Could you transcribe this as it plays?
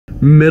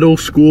middle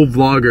school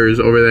vloggers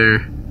over there.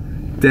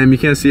 Damn, you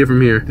can't see it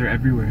from here. They're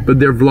everywhere. But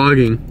they're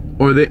vlogging.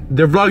 Or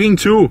they're vlogging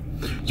too.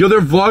 Yo,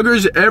 they're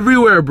vloggers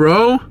everywhere,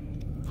 bro.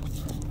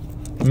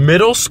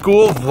 Middle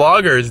school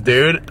vloggers,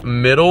 dude.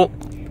 Middle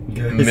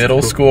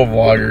school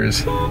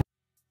vloggers.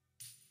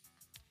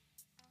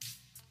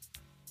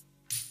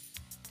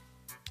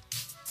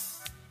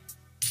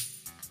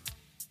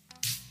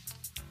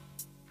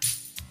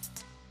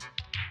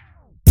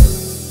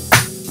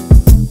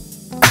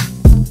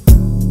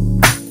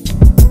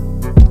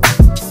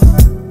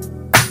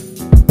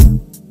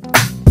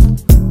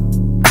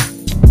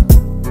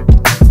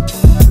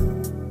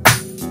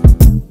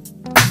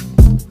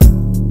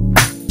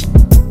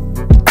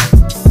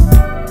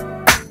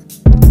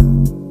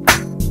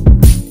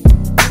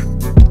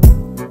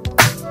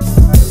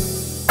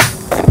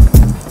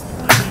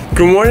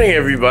 Good morning,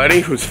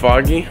 everybody who's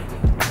foggy.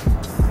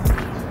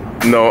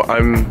 No,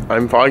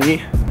 I'm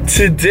foggy.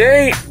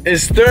 Today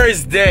is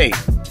Thursday.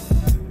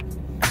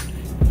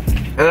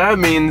 And that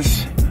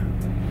means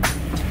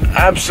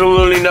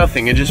absolutely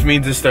nothing. It just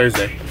means it's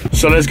Thursday.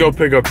 So let's go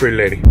pick up Pretty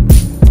Lady.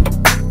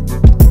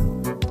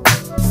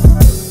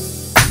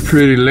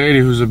 Pretty Lady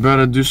who's about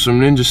to do some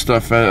ninja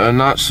stuff at a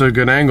not so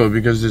good angle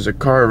because there's a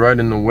car right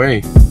in the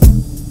way.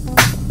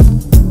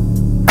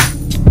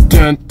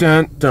 Dun,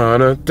 dun, dun,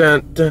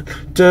 dun, dun,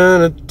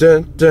 dun,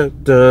 dun,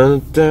 dun,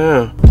 dun,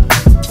 dun.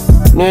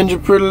 Ninja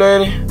Pretty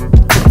Lady.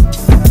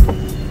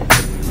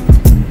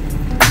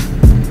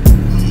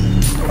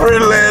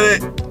 Pretty Lady.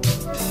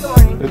 Good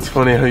morning. It's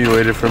funny how you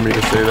waited for me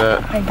to say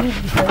that. I did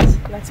because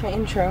that's my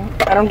intro.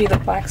 I don't do the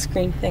black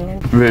screen thing.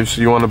 Babe,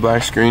 so you want a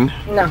black screen?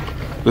 No.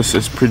 This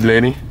is Pretty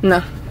Lady?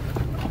 No.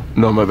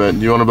 No, my bad.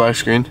 Do you want a black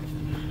screen?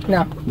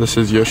 No. This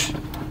is Yeoshe.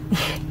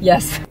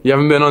 Yes. You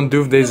haven't been on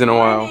Doof Days in a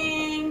while.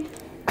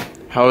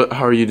 How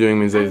are you doing,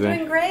 Ms. Zay Zay? I'm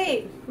doing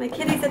great. My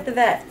kitty's at the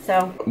vet,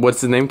 so.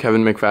 What's his name?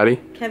 Kevin McFaddy?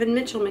 Kevin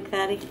Mitchell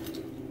McFaddy.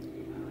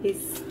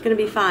 He's gonna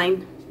be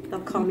fine. They'll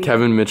call me.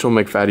 Kevin Mitchell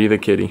McFaddy the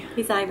kitty.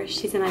 He's Irish.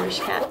 He's an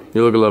Irish cat.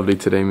 You look lovely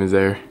today, Ms.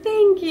 Zay.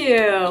 Thank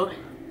you,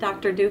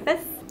 Dr.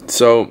 Doofus.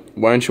 So,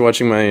 why aren't you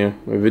watching my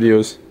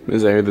videos,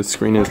 Ms. Zay? The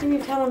screen is. How can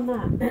you tell him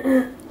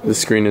that? The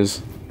screen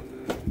is.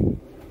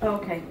 Oh,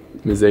 okay.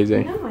 Ms. Zay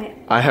Zay. No,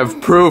 I have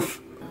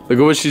proof. Look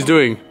at what she's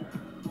doing.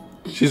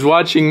 She's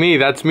watching me.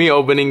 That's me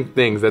opening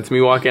things. That's me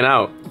walking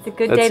out. It's a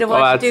good day to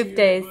watch Doof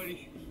Days.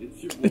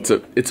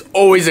 It's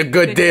always a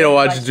good day to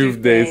watch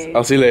Doof Days.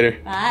 I'll see you later.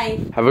 Bye.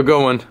 Have a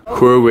good one.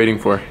 Who are we waiting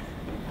for?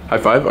 High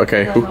five?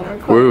 Okay. Who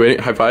are we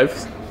waiting? High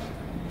fives?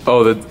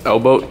 Oh, the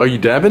elbow. Are you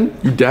dabbing?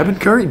 You dabbing,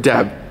 Kury?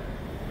 Dab.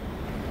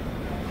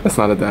 That's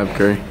not a dab,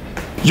 Kury.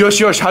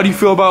 Yosh, how do you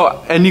feel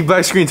about ending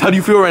black screens? How do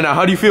you feel right now?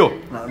 How do you feel?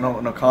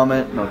 No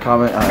comment. No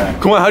comment.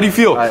 Come on, how do you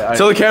feel?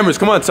 Tell the cameras.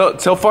 Come on,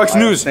 tell Fox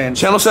News,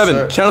 Channel 7,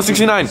 sir, Channel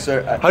 69.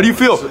 Sir, how do you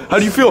feel? How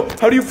do you feel?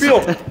 How do you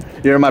feel?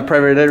 You're in my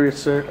private area,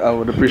 sir. I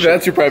would appreciate.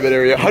 That's your private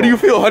area. How do you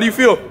feel? How do you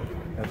feel?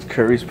 That's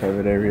Kury's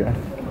private area.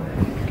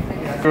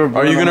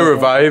 Are you gonna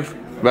revive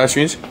black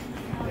screens?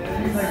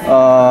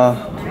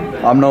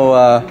 I'm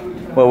no.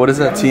 What is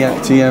that?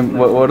 TM.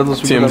 What are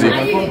those people?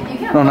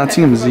 TMZ. No, not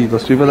TMZ.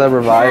 Those people that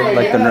revive,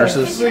 like the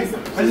nurses. I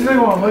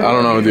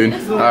don't know, dude.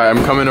 Alright,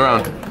 I'm coming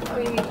around.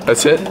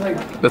 That's it?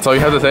 That's all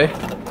you have to say?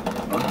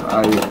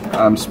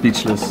 I'm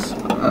speechless.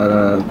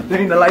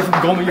 Living the life of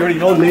Goleman, you already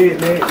know.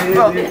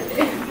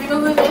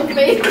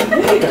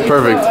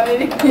 Perfect.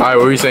 Alright,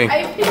 what were you saying?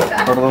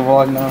 Go to the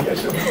vlog now.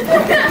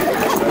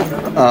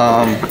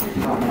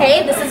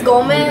 Hey, this is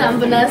Goleman. I'm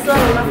Vanessa.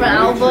 I'm my friend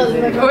Abla.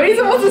 What are you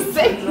supposed to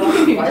say?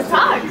 Just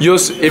talk.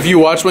 If you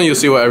watch one, you'll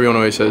see what everyone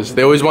always says.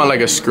 They always want like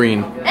a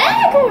screen.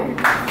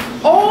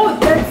 Oh,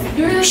 that's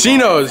your. She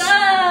knows.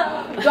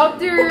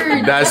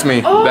 Doctor. That's me.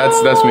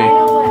 That's me.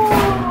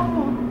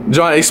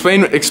 John,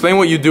 explain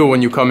what you do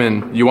when you come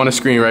in. You want a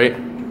screen, right?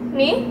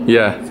 Me?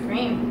 Yeah.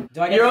 Scream.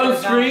 Your own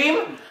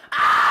scream?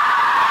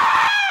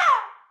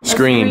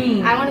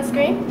 Scream. I want to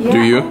scream? Yeah.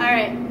 Do you?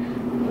 Alright.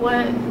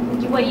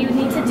 What you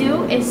need to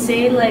do is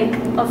say like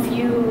a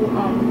few,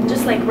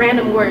 just like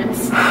random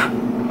words.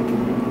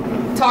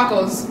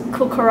 Tacos.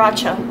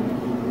 Cucaracha.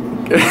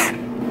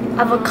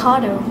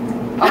 Avocado.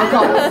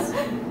 Avocados.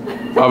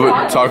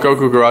 Taco,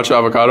 cucaracha,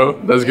 avocado.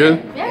 That's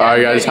good? Yeah.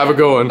 Alright guys, have a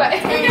good one.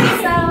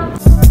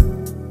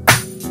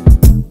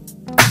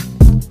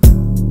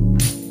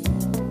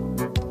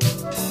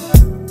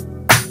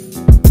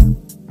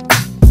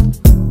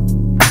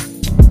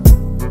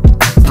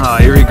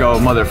 Here we go,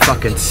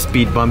 motherfucking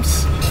speed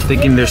bumps.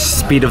 Thinking there's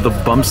speed of the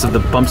bumps of the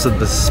bumps of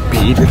the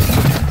speed.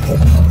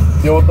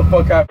 Yo, what the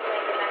fuck happened?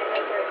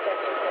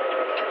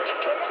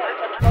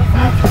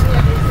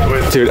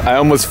 Dude, I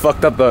almost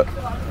fucked up the...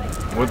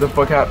 What the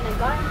fuck happened?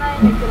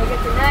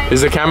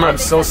 Is the camera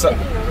so set?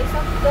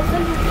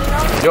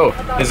 Yo,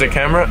 is the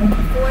camera?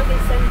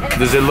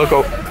 Does it look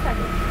okay?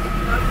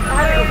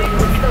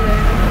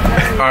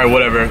 Alright,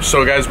 whatever.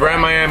 So guys, we're at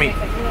Miami.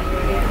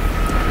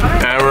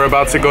 And we're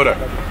about to go to...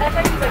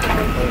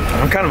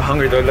 I'm kind of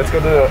hungry though, let's go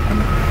to the...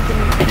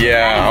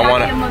 Yeah, I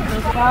wanna...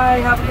 Bye,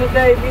 have a good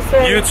day, be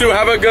safe. You too,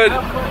 have a good...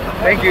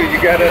 Thank you, you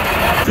got it.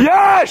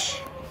 Yes!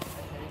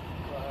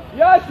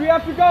 Yes, we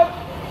have to go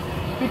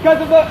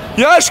because of the.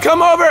 Yeoshe,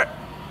 come over.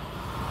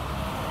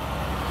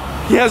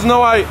 He has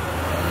no eye.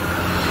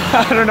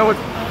 I don't know what.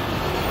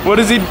 What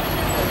is he?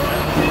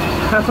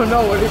 I don't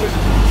know what is it.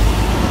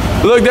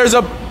 Look, there's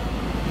a.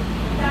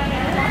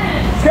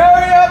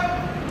 Hurry up!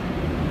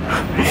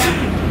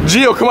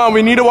 Gio, come on,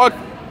 we need to walk.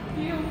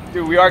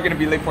 Dude, we are gonna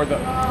be late for the.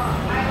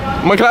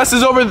 My class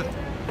is over.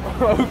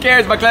 Who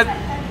cares? My class.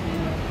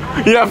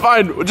 Yeah,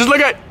 fine. Just look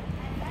at.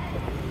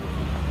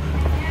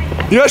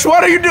 Yeoshe,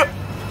 what are you doing?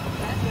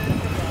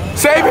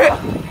 Save it. I'm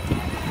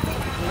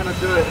gonna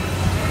do it.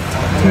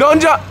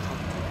 Don't jump.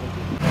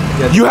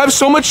 You have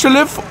so much to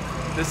live for.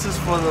 This is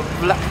for the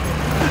black.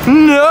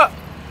 No.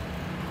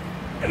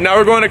 Now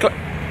we're going to class,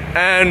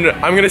 and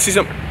I'm gonna see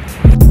some.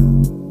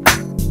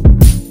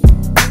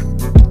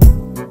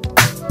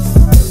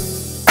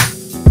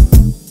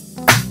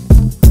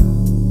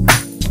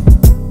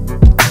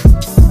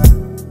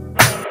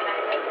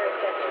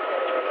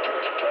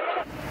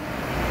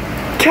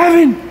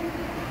 Kevin!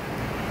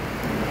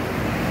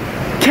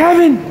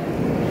 Kevin!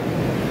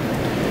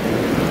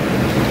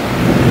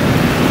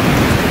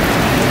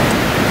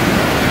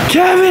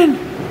 Kevin!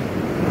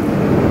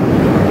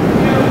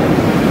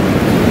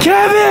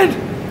 Kevin!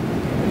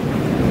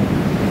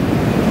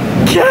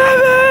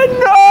 Kevin!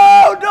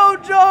 No!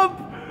 Don't jump!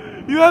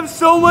 You have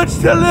so much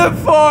to live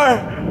for!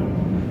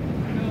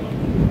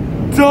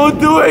 Don't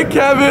do it,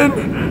 Kevin!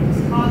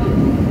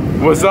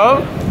 What's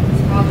up?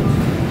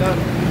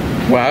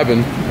 What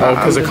happened? Oh,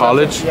 because of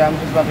college? Yeah, I'm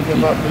just about to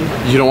give up,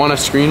 dude. You don't want a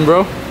screen,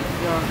 bro?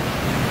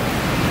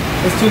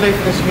 It's too late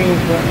for the screens,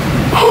 bro.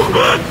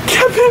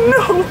 Kevin,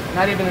 no!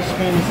 Not even a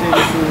screen to say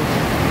the truth.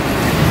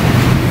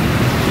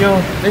 Yo,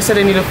 they said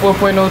they need a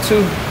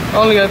 4.02. I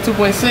only got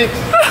 2.6.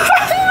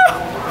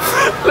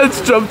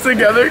 Let's jump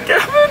together,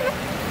 Kevin.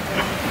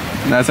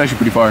 Nah, that's actually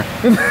pretty far.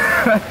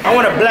 I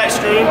want a black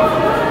screen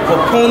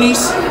with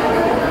ponies,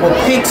 with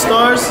pink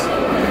stars,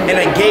 and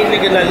a gay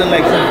nigga that look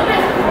like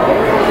him.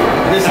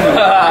 This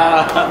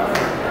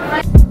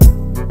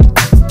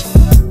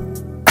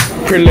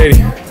Pretty lady,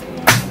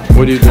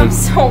 what are you doing? I'm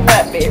so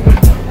wet, babe.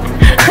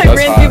 I That's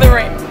ran hot. through the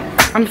rain.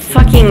 I'm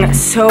fucking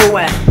so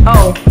wet.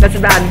 Oh, that's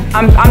bad.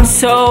 I'm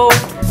so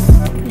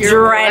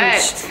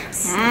drenched.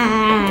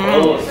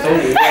 Oh, so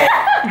wet.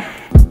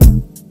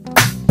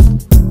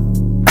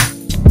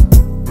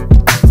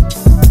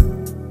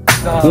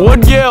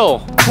 What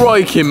Gil?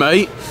 Crikey,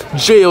 mate.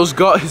 Gil's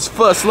got his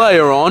first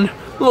layer on.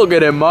 Look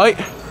at him, mate.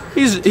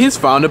 He's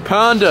found a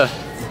panda.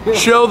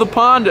 Show the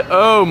panda.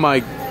 Oh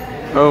my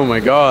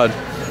god.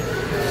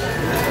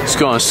 It's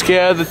gonna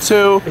scare the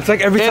two. It's like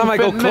every time I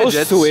go infant close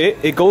midgets. to it,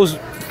 it goes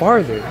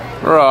farther.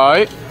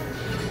 Right.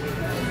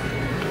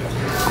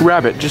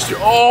 Grab it. Just.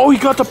 Oh, he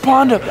got the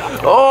panda.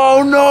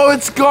 Oh no,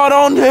 it's got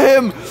onto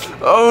him.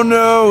 Oh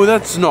no,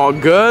 that's not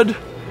good.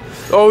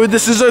 Oh,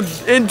 this is an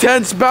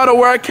intense battle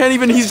where I can't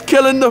even. He's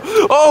killing the.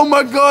 Oh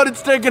my god,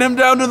 it's taking him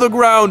down to the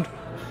ground.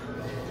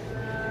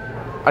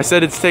 I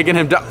said it's taking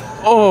him down.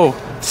 Oh,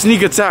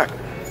 sneak attack.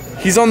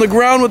 He's on the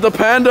ground with the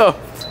panda.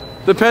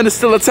 The panda's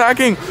still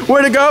attacking.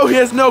 Where'd it go? He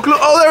has no clue.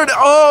 Oh, there it is.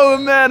 Oh,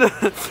 man.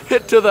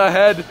 Hit to the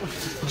head.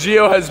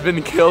 Gio has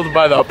been killed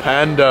by the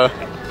panda.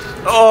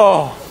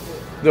 Oh,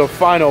 the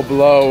final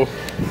blow.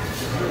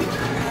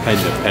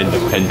 Panda.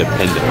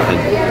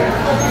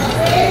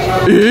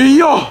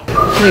 Yeah.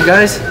 Hey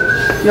guys,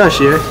 Yeoshe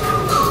here.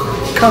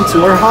 Come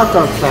to our hot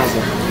dog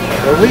plaza,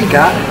 where we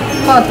got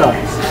hot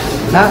dogs.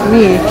 Not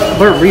me,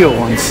 but real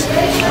ones.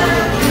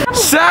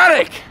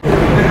 Static!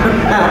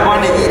 I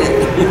want to eat it.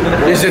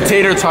 There's a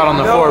tater tot on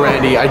the floor,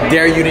 Randy. I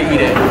dare you to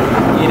eat it.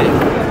 Eat it.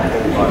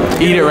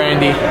 Eat it,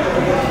 Randy.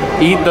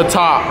 Eat the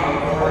top.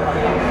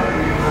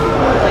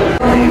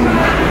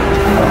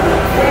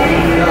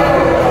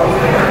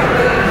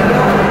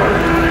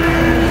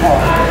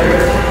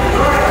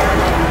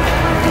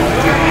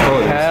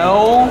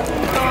 Hell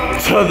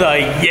to the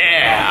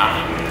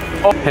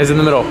yeah! Oh, hands in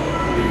the middle.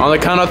 On the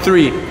count of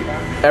 3.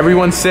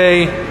 Everyone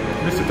say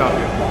Mr.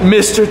 Tapia.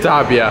 Mr.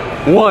 Tapia.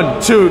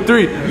 1, 2,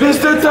 3.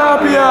 Mr.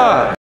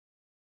 Tapia!